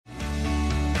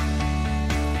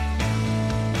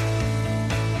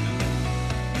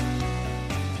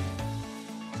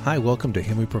Hi, welcome to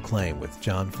Him We Proclaim with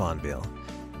John Fonville.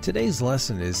 Today's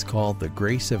lesson is called The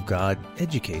Grace of God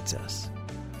Educates Us.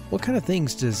 What kind of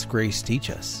things does grace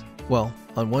teach us? Well,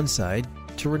 on one side,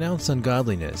 to renounce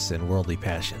ungodliness and worldly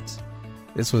passions.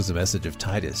 This was the message of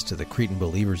Titus to the Cretan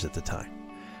believers at the time.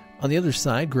 On the other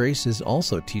side, grace is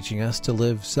also teaching us to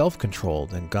live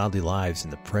self-controlled and godly lives in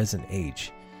the present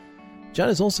age. John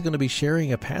is also going to be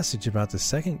sharing a passage about the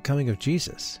second coming of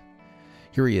Jesus.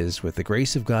 Here he is with The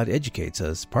Grace of God Educates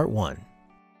Us, Part 1.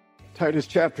 Titus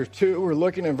chapter 2, we're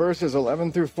looking at verses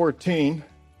 11 through 14.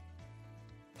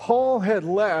 Paul had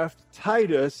left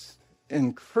Titus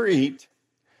in Crete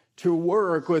to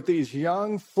work with these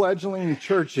young fledgling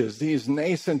churches, these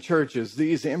nascent churches,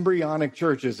 these embryonic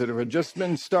churches that had just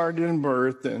been started in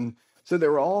birth. And so they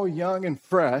were all young and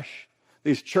fresh,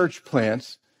 these church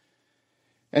plants.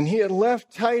 And he had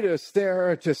left Titus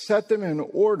there to set them in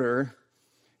order.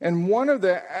 And one of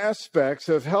the aspects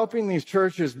of helping these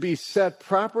churches be set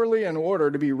properly in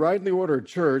order, to be rightly ordered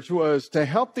church, was to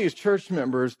help these church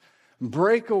members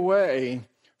break away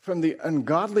from the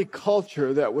ungodly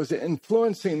culture that was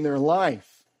influencing their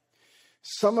life.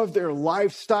 Some of their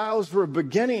lifestyles were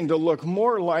beginning to look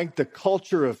more like the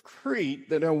culture of Crete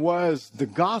than it was the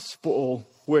gospel,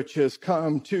 which has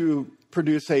come to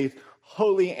produce a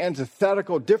wholly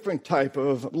antithetical, different type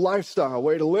of lifestyle,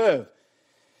 way to live.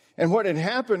 And what had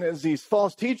happened is these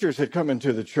false teachers had come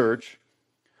into the church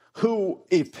who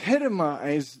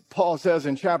epitomized, Paul says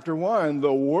in chapter 1,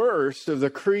 the worst of the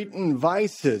Cretan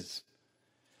vices.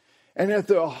 And at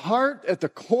the heart, at the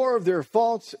core of their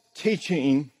false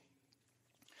teaching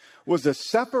was a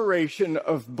separation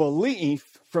of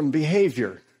belief from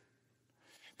behavior.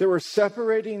 They were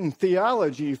separating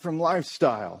theology from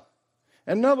lifestyle.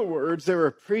 In other words, they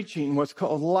were preaching what's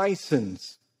called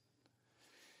license.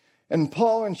 And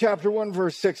Paul in chapter 1,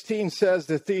 verse 16 says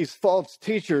that these false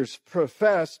teachers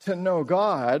profess to know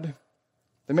God.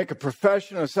 They make a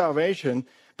profession of salvation,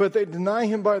 but they deny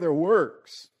him by their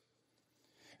works.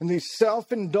 And these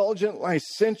self-indulgent,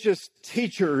 licentious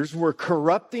teachers were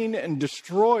corrupting and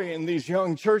destroying these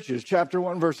young churches. Chapter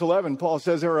 1, verse 11, Paul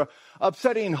says they were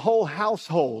upsetting whole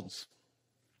households.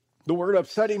 The word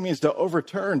upsetting means to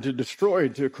overturn, to destroy,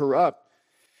 to corrupt.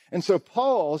 And so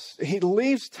Paul, he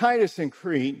leaves Titus in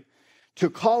Crete to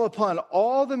call upon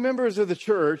all the members of the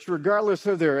church, regardless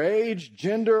of their age,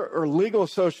 gender, or legal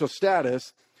social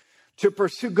status, to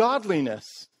pursue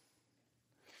godliness.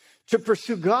 To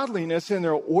pursue godliness in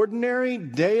their ordinary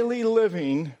daily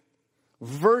living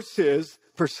versus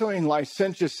pursuing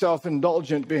licentious,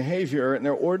 self-indulgent behavior in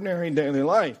their ordinary daily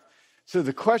life. So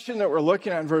the question that we're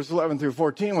looking at in verse 11 through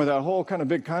 14 with that whole kind of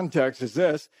big context is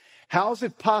this: how is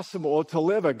it possible to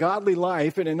live a godly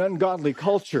life in an ungodly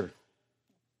culture?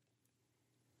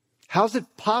 How's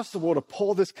it possible to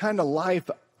pull this kind of life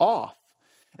off?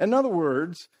 In other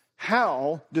words,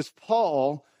 how does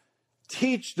Paul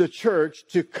teach the church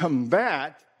to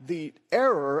combat the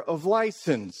error of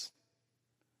license?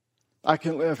 I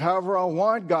can live however I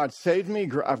want. God saved me.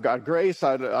 I've got grace.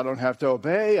 I don't have to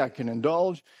obey. I can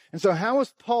indulge. And so how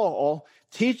is Paul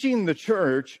teaching the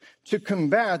church to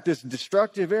combat this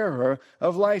destructive error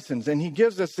of license? And he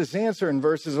gives us this answer in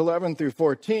verses 11 through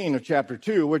 14 of chapter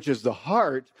 2, which is the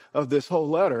heart of this whole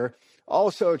letter.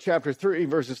 Also, chapter 3,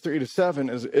 verses 3 to 7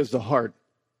 is the heart.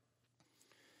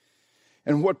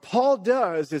 And what Paul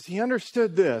does is he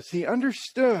understood this. He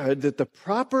understood that the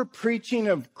proper preaching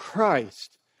of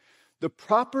Christ, the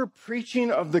proper preaching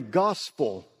of the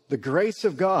gospel, the grace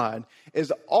of God,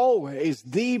 is always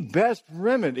the best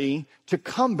remedy to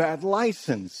combat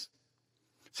license.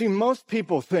 See, most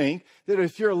people think that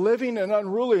if you're living an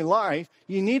unruly life,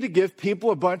 you need to give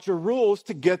people a bunch of rules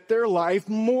to get their life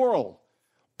moral.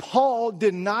 Paul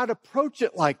did not approach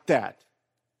it like that.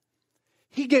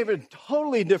 He gave a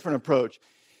totally different approach.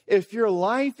 If your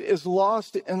life is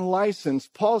lost in license,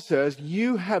 Paul says,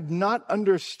 you have not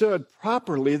understood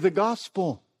properly the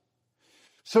gospel.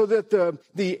 So that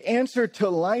the answer to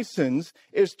license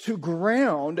is to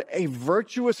ground a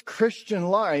virtuous Christian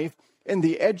life in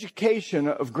the education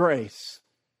of grace.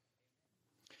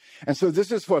 And so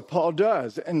this is what Paul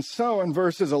does. And so in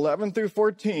verses 11 through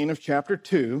 14 of chapter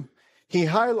 2, he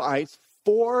highlights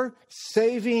 4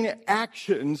 saving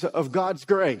actions of God's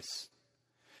grace.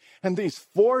 And these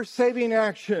 4 saving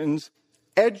actions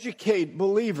educate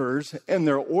believers in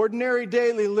their ordinary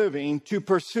daily living to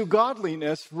pursue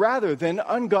godliness rather than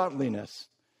ungodliness.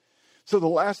 So the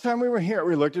last time we were here,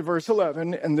 we looked at verse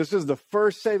 11, and this is the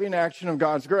first saving action of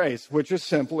God's grace, which is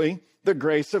simply the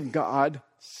grace of God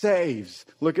saves.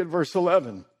 Look at verse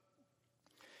 11.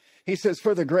 He says,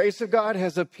 "For the grace of God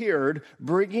has appeared,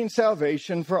 bringing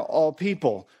salvation for all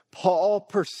people." Paul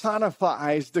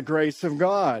personifies the grace of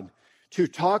God. To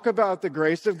talk about the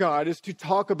grace of God is to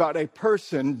talk about a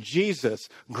person, Jesus.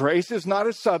 Grace is not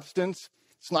a substance.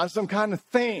 It's not some kind of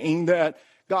thing that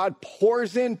God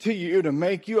pours into you to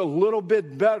make you a little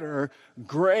bit better.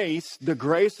 Grace, the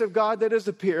grace of God that has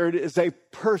appeared, is a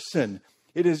person.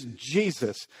 It is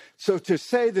Jesus. So to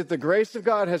say that the grace of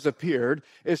God has appeared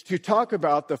is to talk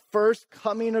about the first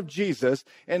coming of Jesus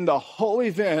and the whole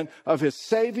event of his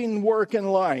saving work in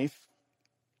life.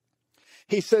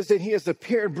 He says that he has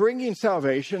appeared bringing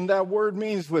salvation. That word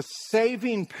means with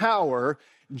saving power.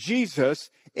 Jesus,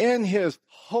 in his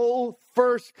whole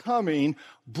first coming,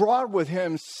 brought with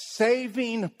him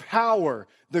saving power.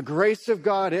 The grace of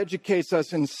God educates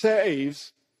us and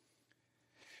saves.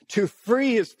 To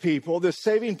free his people, the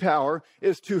saving power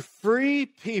is to free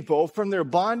people from their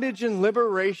bondage and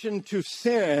liberation to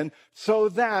sin so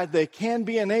that they can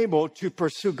be enabled to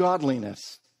pursue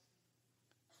godliness.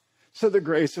 So the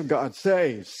grace of God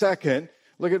saves. Second,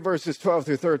 look at verses 12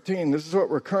 through 13. This is what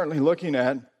we're currently looking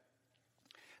at.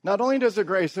 Not only does the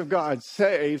grace of God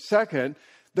save, second,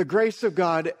 the grace of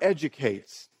God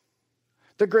educates.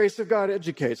 The grace of God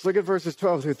educates. Look at verses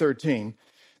 12 through 13.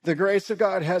 The grace of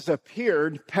God has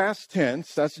appeared, past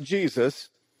tense, that's Jesus.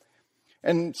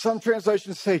 And some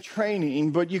translations say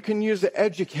training, but you can use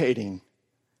educating.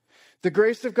 The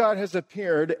grace of God has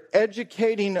appeared,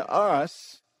 educating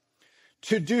us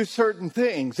to do certain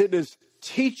things. It is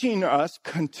teaching us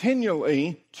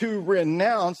continually to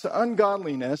renounce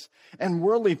ungodliness and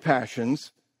worldly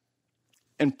passions.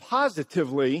 And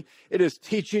positively, it is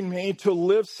teaching me to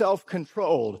live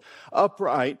self-controlled,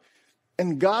 upright,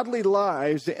 and godly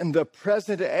lives in the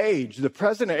present age. The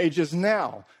present age is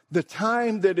now. The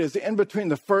time that is in between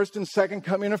the first and second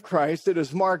coming of Christ, it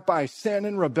is marked by sin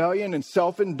and rebellion and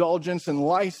self-indulgence and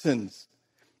license,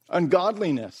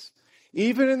 ungodliness.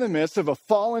 Even in the midst of a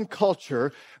fallen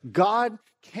culture, God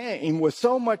came with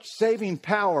so much saving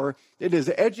power, it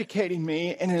is educating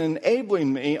me and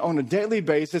enabling me on a daily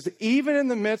basis, even in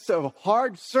the midst of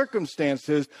hard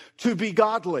circumstances, to be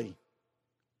godly.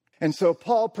 And so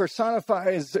Paul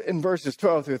personifies in verses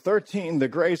 12 through 13 the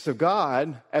grace of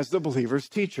God as the believer's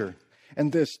teacher.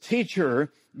 And this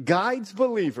teacher guides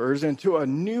believers into a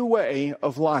new way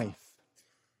of life.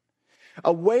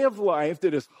 A way of life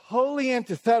that is wholly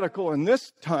antithetical in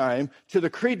this time to the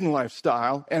Cretan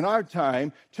lifestyle, and our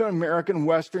time to American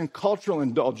Western cultural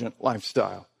indulgent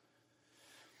lifestyle.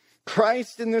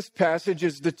 Christ in this passage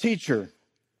is the teacher.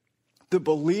 The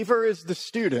believer is the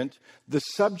student. The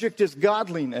subject is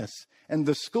godliness, and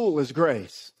the school is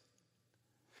grace.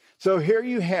 So here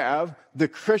you have the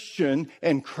Christian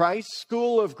and Christ's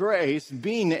school of grace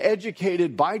being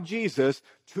educated by Jesus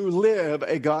to live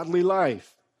a godly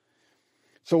life.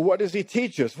 So what does he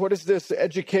teach us? What does this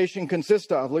education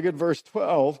consist of? Look at verse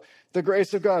 12. The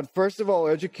grace of God, first of all,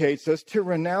 educates us to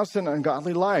renounce an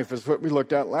ungodly life, is what we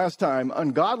looked at last time.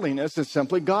 Ungodliness is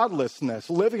simply godlessness,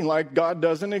 living like God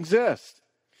doesn't exist.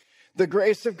 The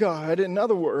grace of God, in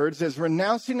other words, is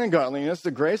renouncing ungodliness.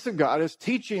 The grace of God is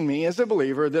teaching me as a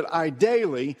believer that I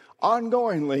daily,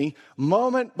 ongoingly,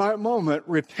 moment by moment,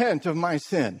 repent of my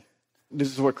sin.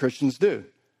 This is what Christians do.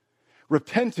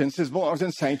 Repentance belongs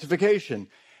in sanctification.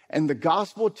 And the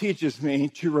gospel teaches me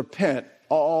to repent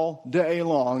all day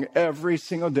long, every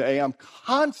single day. I'm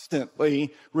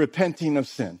constantly repenting of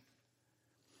sin.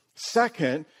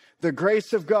 Second, the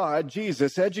grace of God,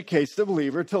 Jesus, educates the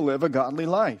believer to live a godly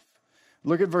life.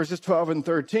 Look at verses 12 and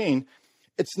 13.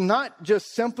 It's not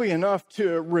just simply enough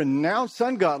to renounce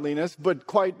ungodliness, but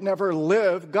quite never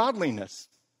live godliness.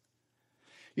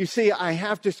 You see, I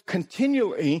have to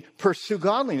continually pursue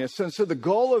godliness. And so the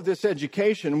goal of this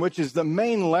education, which is the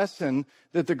main lesson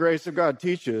that the grace of God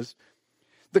teaches,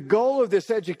 the goal of this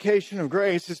education of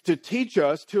grace is to teach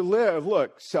us to live,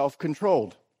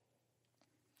 self-controlled,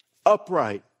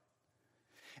 upright,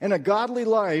 and a godly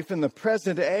life in the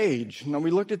present age. Now,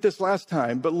 we looked at this last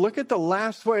time, but look at the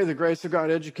last way the grace of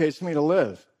God educates me to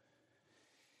live.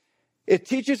 It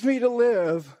teaches me to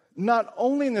live not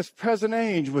only in this present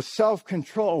age with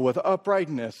self-control, with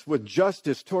uprightness, with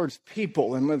justice towards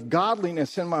people, and with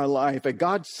godliness in my life, a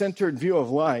God-centered view of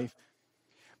life,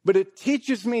 but it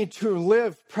teaches me to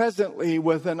live presently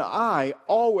with an eye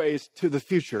always to the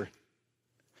future.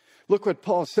 Look what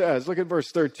Paul says. Look at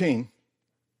verse 13.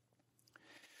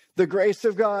 The grace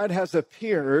of God has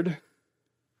appeared,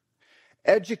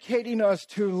 educating us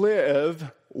to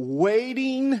live,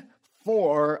 waiting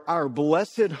for our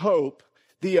blessed hope,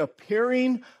 the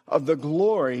appearing of the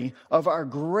glory of our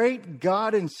great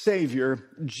God and Savior,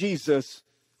 Jesus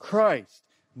Christ.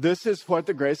 This is what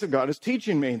the grace of God is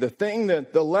teaching me.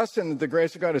 The lesson that the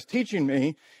grace of God is teaching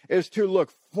me is to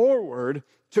look forward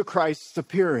to Christ's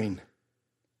appearing.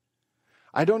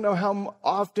 I don't know how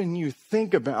often you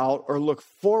think about or look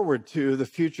forward to the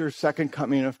future second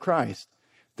coming of Christ.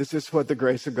 This is what the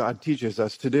grace of God teaches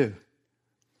us to do.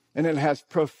 And it has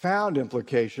profound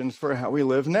implications for how we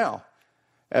live now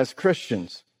as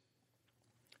Christians.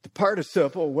 The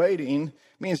participle waiting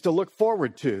means to look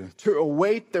forward to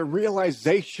await the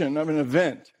realization of an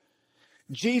event.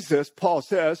 Jesus, Paul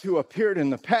says, who appeared in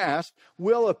the past,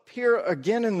 will appear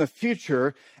again in the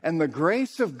future. And the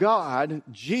grace of God,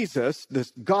 Jesus,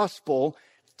 this gospel,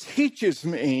 teaches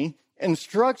me,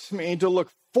 instructs me to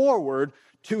look forward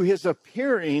to his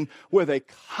appearing with a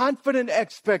confident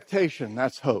expectation.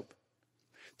 That's hope.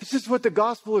 This is what the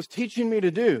gospel is teaching me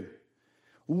to do.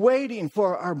 Waiting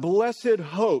for our blessed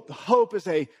hope. Hope is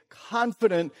a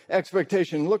confident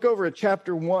expectation. Look over at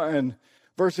chapter 1,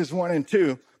 verses 1 and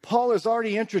 2. Paul has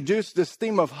already introduced this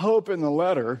theme of hope in the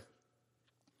letter.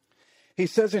 He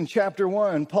says in chapter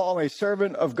 1, Paul, a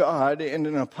servant of God and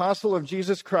an apostle of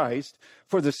Jesus Christ,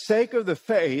 for the sake of the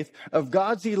faith of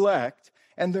God's elect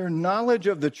and their knowledge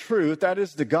of the truth, that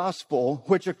is the gospel,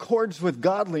 which accords with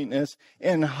godliness,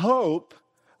 in hope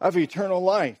of eternal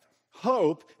life.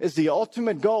 Hope is the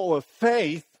ultimate goal of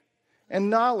faith and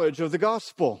knowledge of the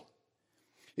gospel.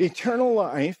 Eternal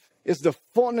life is the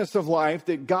fullness of life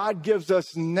that God gives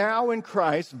us now in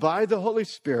Christ by the Holy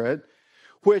Spirit,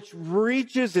 which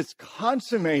reaches its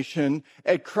consummation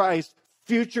at Christ's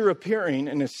future appearing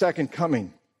in his second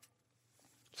coming.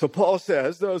 So Paul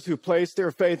says those who place their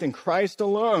faith in Christ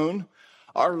alone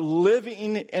are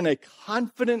living in a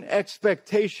confident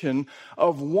expectation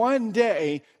of one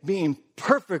day being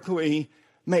perfectly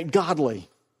made godly.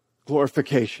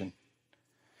 Glorification.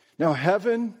 Now,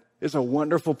 heaven is a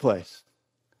wonderful place.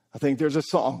 I think there's a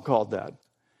song called that.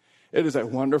 It is a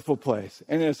wonderful place,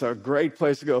 and it's a great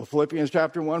place to go. Philippians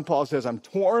chapter 1, Paul says, I'm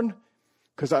torn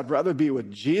because I'd rather be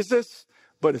with Jesus,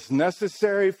 but it's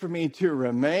necessary for me to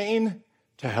remain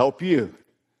to help you.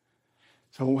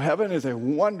 So heaven is a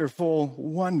wonderful,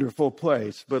 wonderful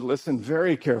place, but listen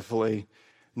very carefully.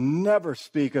 Never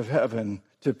speak of heaven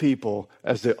to people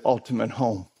as the ultimate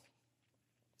home.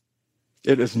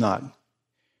 It is not.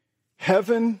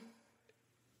 Heaven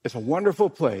is a wonderful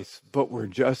place, but we're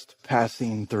just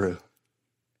passing through.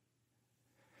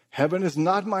 Heaven is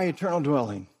not my eternal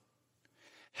dwelling.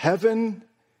 Heaven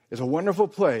is a wonderful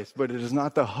place, but it is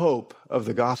not the hope of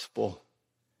the gospel.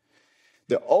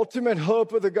 The ultimate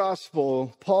hope of the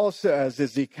gospel, Paul says,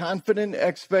 is the confident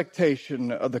expectation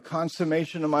of the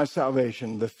consummation of my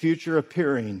salvation, the future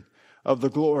appearing of the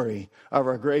glory of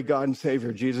our great God and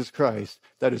Savior, Jesus Christ,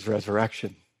 that is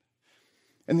resurrection.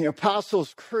 In the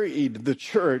Apostles' Creed, the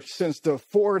church, since the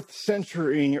 4th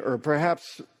century, or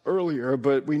perhaps earlier,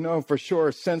 but we know for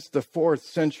sure since the 4th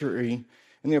century,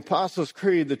 in the Apostles'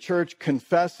 Creed, the church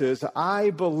confesses, I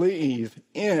believe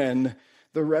in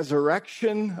the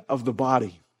resurrection of the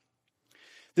body.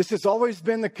 This has always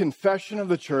been the confession of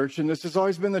the church, and this has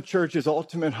always been the church's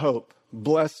ultimate hope,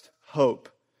 blessed hope.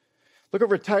 Look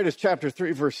over Titus chapter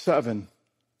 3, verse 7.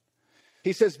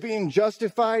 He says, being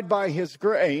justified by his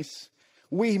grace,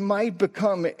 we might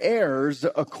become heirs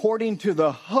according to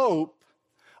the hope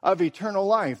of eternal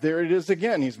life. There it is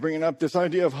again. He's bringing up this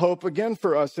idea of hope again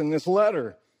for us in this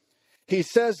letter. He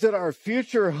says that our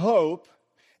future hope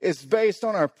is based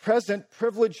on our present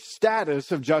privileged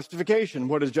status of justification.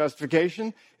 What is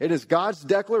justification? It is God's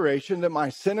declaration that my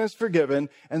sin is forgiven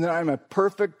and that I'm a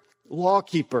perfect law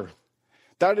keeper.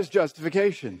 That is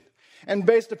justification. And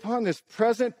based upon this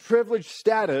present privileged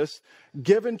status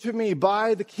given to me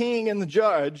by the king and the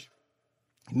judge,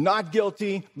 not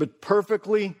guilty, but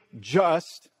perfectly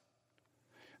just,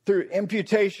 through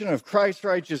imputation of Christ's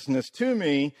righteousness to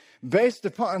me, based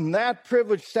upon that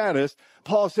privileged status,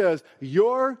 Paul says,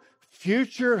 your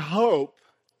future hope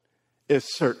is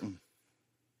certain.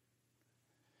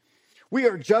 We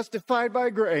are justified by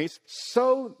grace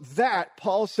so that,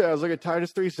 Paul says, look at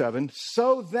Titus 3:7,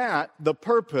 so that the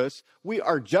purpose, we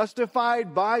are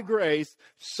justified by grace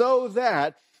so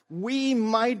that we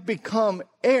might become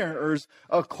heirs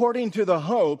according to the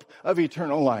hope of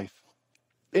eternal life.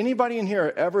 Anybody in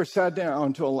here ever sat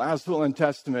down to a last will and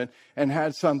testament and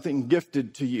had something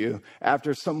gifted to you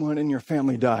after someone in your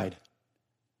family died?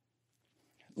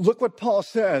 Look what Paul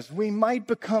says. We might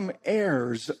become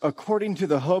heirs according to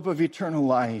the hope of eternal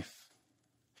life.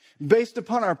 Based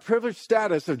upon our privileged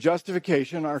status of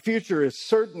justification, our future is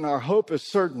certain, our hope is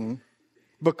certain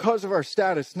because of our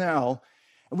status now.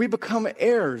 We become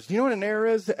heirs. You know what an heir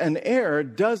is? An heir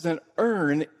doesn't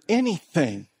earn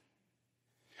anything.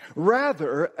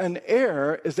 Rather, an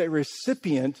heir is a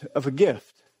recipient of a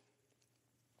gift.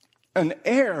 An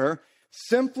heir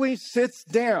simply sits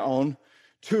down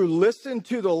to listen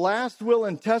to the last will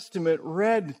and testament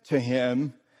read to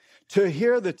him, to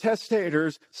hear the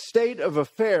testator's state of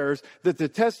affairs that the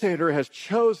testator has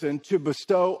chosen to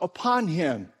bestow upon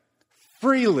him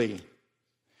freely.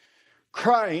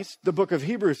 Christ, the book of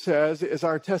Hebrews says, is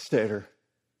our testator.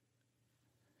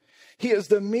 He is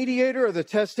the mediator or the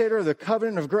testator of the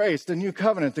covenant of grace, the new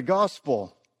covenant, the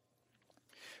gospel.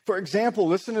 For example,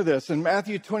 listen to this. In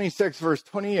Matthew 26, verse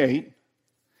 28,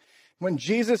 when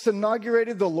Jesus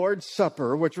inaugurated the Lord's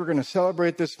Supper, which we're going to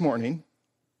celebrate this morning,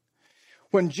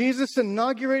 when Jesus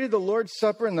inaugurated the Lord's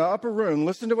Supper in the upper room,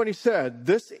 listen to what he said.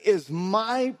 This is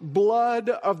my blood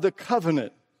of the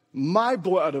covenant, my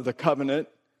blood of the covenant,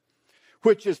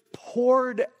 which is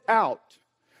poured out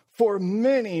for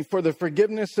many for the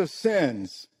forgiveness of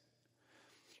sins.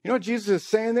 You know what Jesus is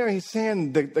saying there? He's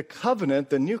saying the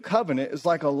covenant, the new covenant, is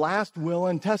like a last will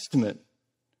and testament.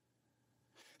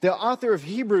 The author of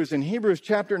Hebrews in Hebrews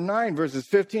chapter 9, verses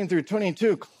 15 through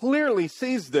 22, clearly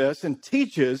sees this and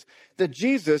teaches that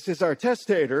Jesus is our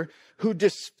testator who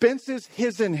dispenses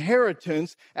his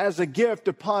inheritance as a gift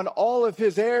upon all of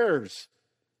his heirs.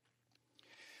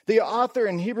 The author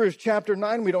in Hebrews chapter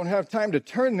 9, we don't have time to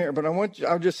turn there, but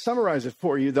I'll just summarize it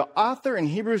for you. The author in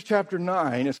Hebrews chapter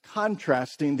 9 is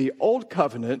contrasting the old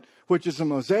covenant, which is a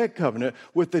Mosaic covenant,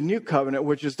 with the new covenant,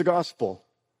 which is the gospel.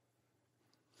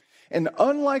 And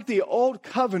unlike the old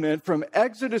covenant from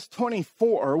Exodus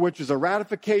 24, which is a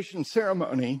ratification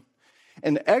ceremony,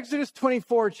 in Exodus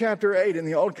 24, chapter 8 in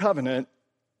the old covenant,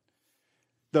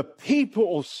 the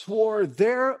people swore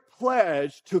their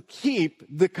pledge to keep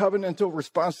the covenantal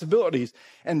responsibilities.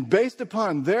 And based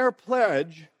upon their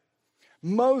pledge,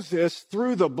 Moses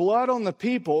threw the blood on the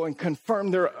people and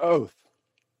confirmed their oath.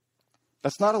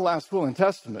 That's not a last will and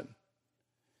testament.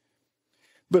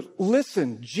 But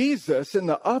listen, Jesus in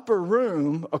the upper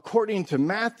room, according to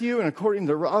Matthew and according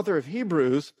to the author of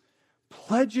Hebrews,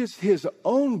 pledges his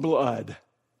own blood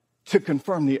to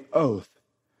confirm the oath.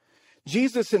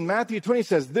 Jesus in Matthew 20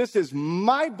 says, this is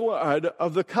my blood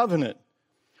of the covenant.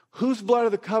 Whose blood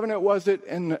of the covenant was it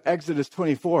in Exodus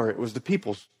 24? It was the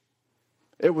people's.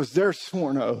 It was their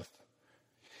sworn oath.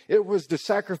 It was the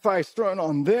sacrifice thrown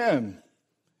on them.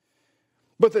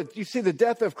 But you see, the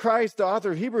death of Christ, the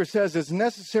author of Hebrews says, is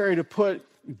necessary to put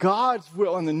God's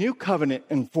will in the new covenant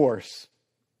in force.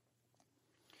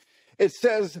 It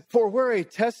says, for where a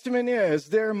testament is,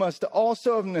 there must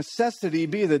also of necessity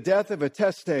be the death of a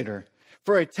testator.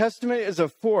 For a testament is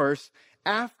of force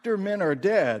after men are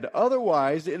dead.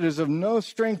 Otherwise, it is of no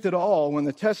strength at all when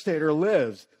the testator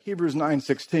lives. Hebrews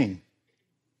 9:16.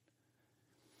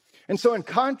 And so in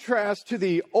contrast to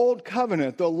the old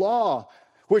covenant, the law,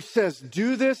 which says,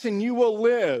 do this and you will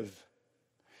live,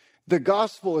 the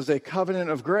gospel is a covenant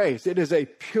of grace. It is a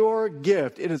pure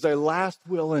gift. It is a last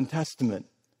will and testament.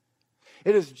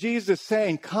 It is Jesus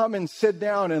saying, come and sit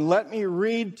down and let me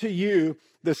read to you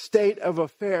the state of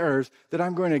affairs that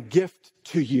I'm going to gift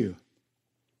to you.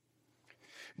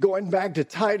 Going back to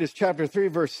Titus chapter 3,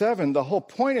 verse 7, the whole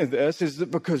point of this is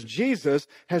that because Jesus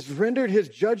has rendered his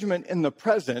judgment in the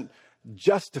present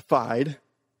justified,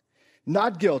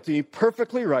 not guilty,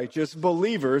 perfectly righteous,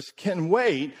 believers can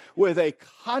wait with a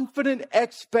confident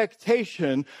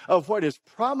expectation of what is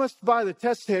promised by the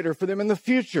testator for them in the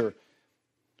future.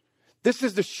 This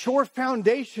is the sure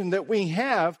foundation that we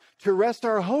have to rest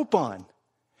our hope on.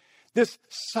 This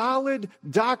solid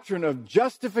doctrine of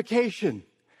justification,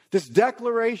 this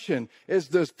declaration is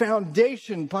the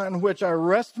foundation upon which I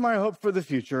rest my hope for the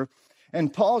future.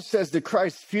 And Paul says that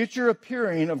Christ's future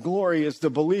appearing of glory is the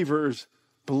believer's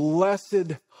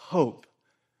blessed hope.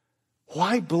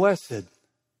 Why blessed?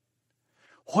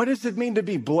 What does it mean to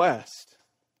be blessed?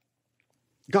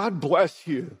 God bless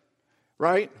you,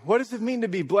 right? What does it mean to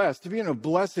be blessed, to be in a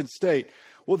blessed state?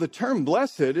 Well, the term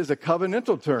blessed is a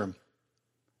covenantal term.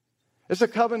 It's a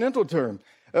covenantal term.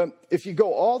 If you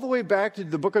go all the way back to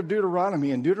the book of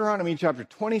Deuteronomy, in Deuteronomy chapter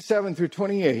 27 through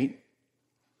 28,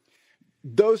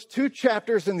 those two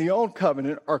chapters in the Old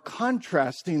Covenant are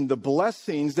contrasting the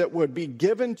blessings that would be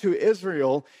given to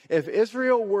Israel if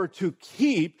Israel were to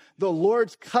keep the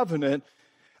Lord's covenant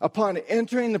upon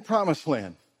entering the promised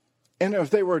land. And if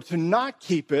they were to not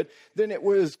keep it, then it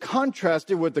was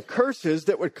contrasted with the curses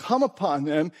that would come upon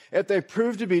them if they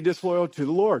proved to be disloyal to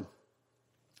the Lord.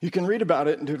 You can read about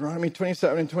it in Deuteronomy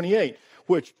 27 and 28,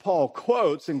 which Paul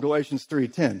quotes in Galatians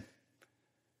 3:10.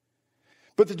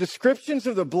 But the descriptions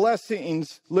of the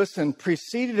blessings, listen,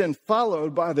 preceded and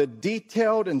followed by the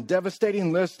detailed and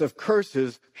devastating list of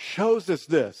curses shows us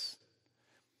this.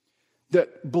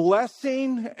 that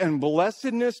blessing and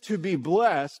blessedness, to be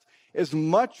blessed, is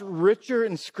much richer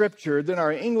in Scripture than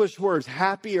our English words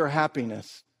happy or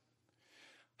happiness.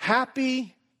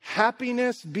 Happy,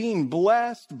 happiness, being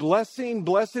blessed, blessing,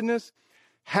 blessedness.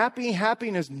 Happy,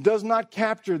 happiness does not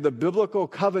capture the biblical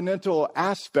covenantal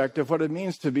aspect of what it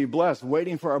means to be blessed,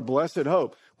 waiting for our blessed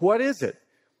hope. What is it?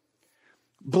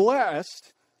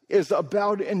 Blessed is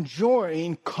about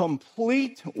enjoying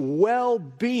complete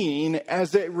well-being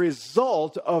as a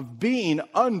result of being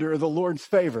under the Lord's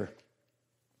favor.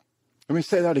 Let me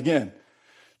say that again.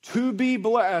 To be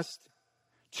blessed,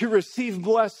 to receive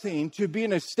blessing, to be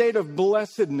in a state of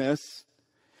blessedness,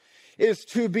 is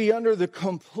to be under the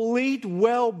complete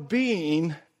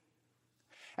well-being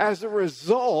as a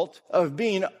result of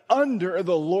being under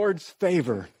the Lord's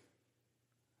favor.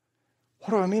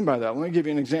 What do I mean by that? Let me give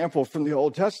you an example from the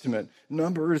Old Testament.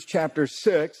 Numbers chapter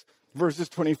 6, verses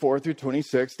 24 through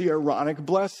 26, the Aaronic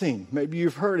blessing. Maybe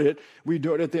you've heard it. We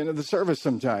do it at the end of the service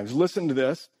sometimes. Listen to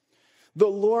this. The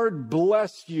Lord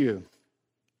bless you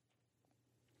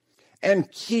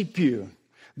and keep you.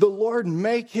 The Lord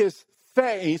make his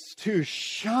face to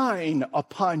shine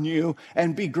upon you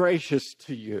and be gracious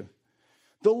to you.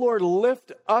 The Lord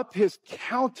lift up his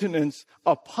countenance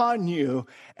upon you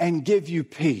and give you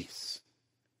peace.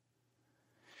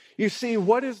 You see,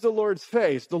 what is the Lord's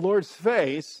face? The Lord's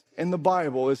face in the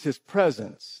Bible is his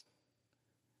presence.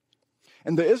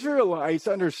 And the Israelites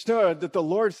understood that the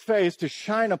Lord's face to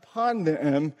shine upon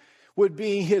them would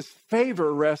be his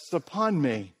favor rests upon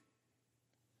me.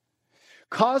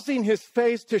 Causing his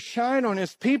face to shine on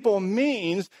his people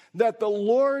means that the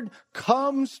Lord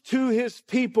comes to his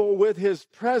people with his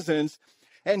presence,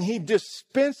 and he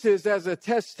dispenses, as a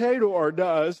testator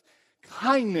does,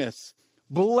 kindness,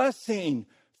 blessing,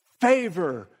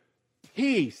 favor,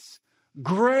 peace,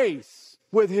 grace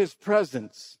with his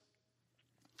presence.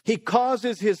 He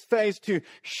causes his face to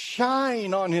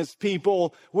shine on his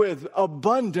people with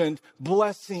abundant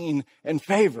blessing and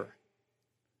favor.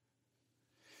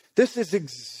 This is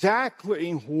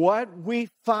exactly what we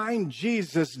find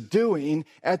Jesus doing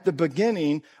at the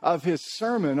beginning of his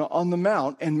Sermon on the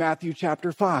Mount in Matthew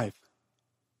chapter 5.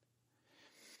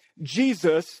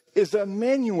 Jesus is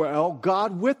Emmanuel,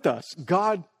 God with us,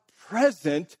 God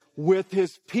present with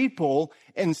his people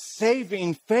in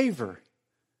saving favor.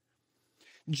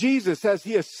 Jesus, as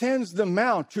he ascends the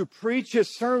mount to preach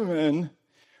his sermon,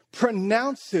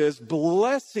 pronounces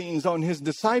blessings on his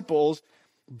disciples.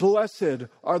 Blessed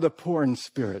are the poor in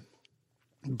spirit.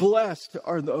 Blessed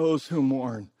are those who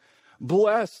mourn.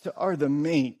 Blessed are the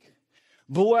meek.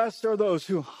 Blessed are those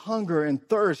who hunger and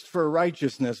thirst for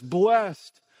righteousness.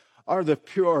 Blessed are the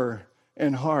pure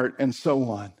in heart, and so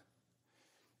on.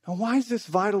 Now, why is this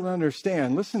vital to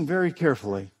understand? Listen very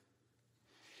carefully.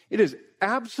 It is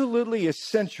absolutely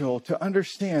essential to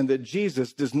understand that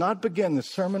Jesus does not begin the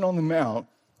Sermon on the Mount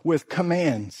with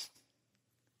commands,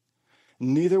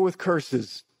 neither with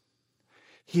curses.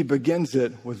 He begins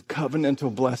it with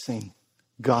covenantal blessing,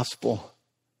 gospel.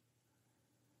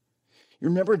 You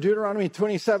remember Deuteronomy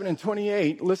 27 and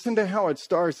 28? Listen to how it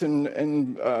starts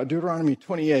in Deuteronomy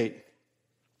 28.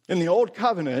 In the Old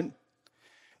Covenant,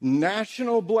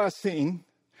 national blessing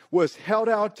was held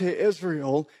out to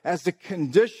Israel as a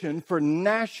condition for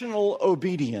national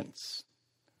obedience.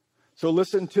 So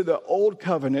listen to the Old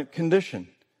Covenant condition.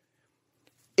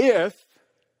 If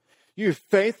you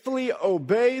faithfully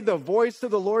obey the voice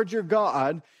of the Lord your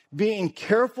God, being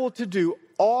careful to do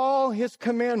all his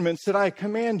commandments that I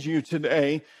command you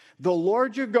today, the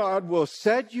Lord your God will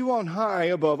set you on high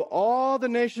above all the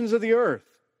nations of the earth.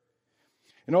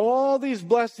 And all these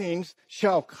blessings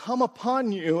shall come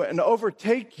upon you and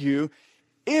overtake you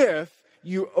if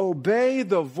you obey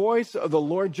the voice of the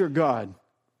Lord your God.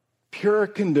 Pure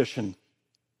condition.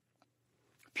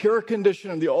 Pure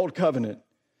condition of the Old Covenant.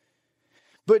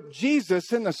 But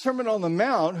Jesus, in the Sermon on the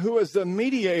Mount, who is the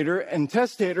mediator and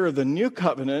testator of the New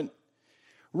Covenant,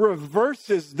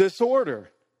 reverses this order.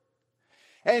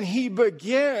 And he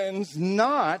begins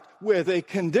not with a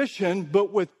condition,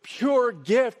 but with pure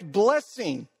gift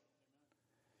blessing.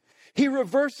 He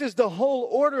reverses the whole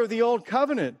order of the Old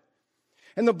Covenant.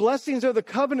 And the blessings of the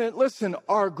covenant, listen,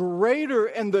 are greater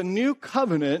in the New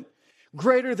Covenant,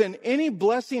 greater than any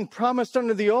blessing promised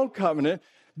under the Old Covenant,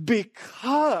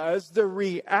 because the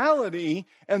reality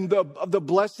and the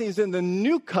blessings in the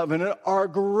New Covenant are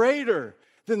greater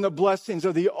than the blessings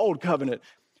of the Old Covenant.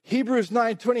 Hebrews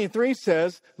 9:23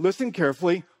 says, listen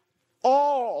carefully,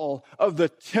 all of the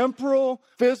temporal,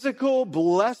 physical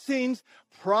blessings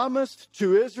promised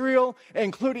to Israel,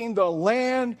 including the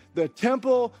land, the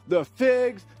temple, the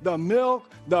figs, the milk,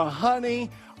 the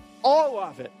honey, all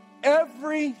of it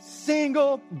every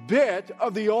single bit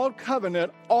of the old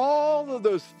covenant, all of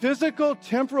those physical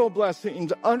temporal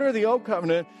blessings under the old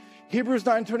covenant, Hebrews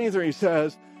 9:23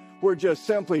 says, were just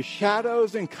simply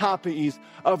shadows and copies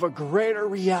of a greater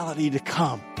reality to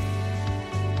come.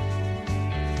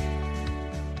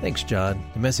 Thanks, John.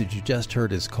 The message you just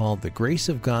heard is called The Grace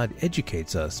of God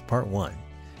Educates Us, Part 1,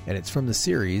 and it's from the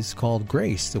series called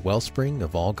Grace, the Wellspring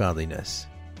of All Godliness.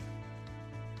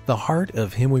 The heart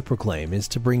of Him We Proclaim is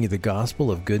to bring you the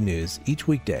gospel of good news each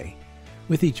weekday.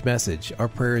 With each message, our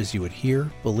prayer is you would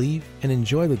hear, believe, and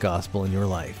enjoy the gospel in your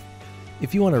life.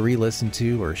 If you want to re-listen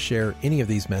to or share any of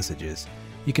these messages,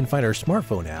 you can find our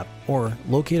smartphone app or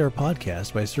locate our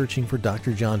podcast by searching for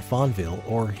Dr. John Fonville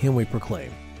or Him We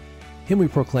Proclaim. Him We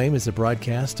Proclaim is a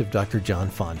broadcast of Dr. John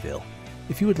Fonville.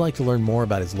 If you would like to learn more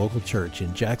about his local church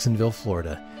in Jacksonville,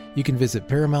 Florida, you can visit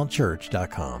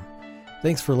ParamountChurch.com.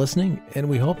 Thanks for listening, and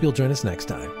we hope you'll join us next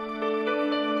time.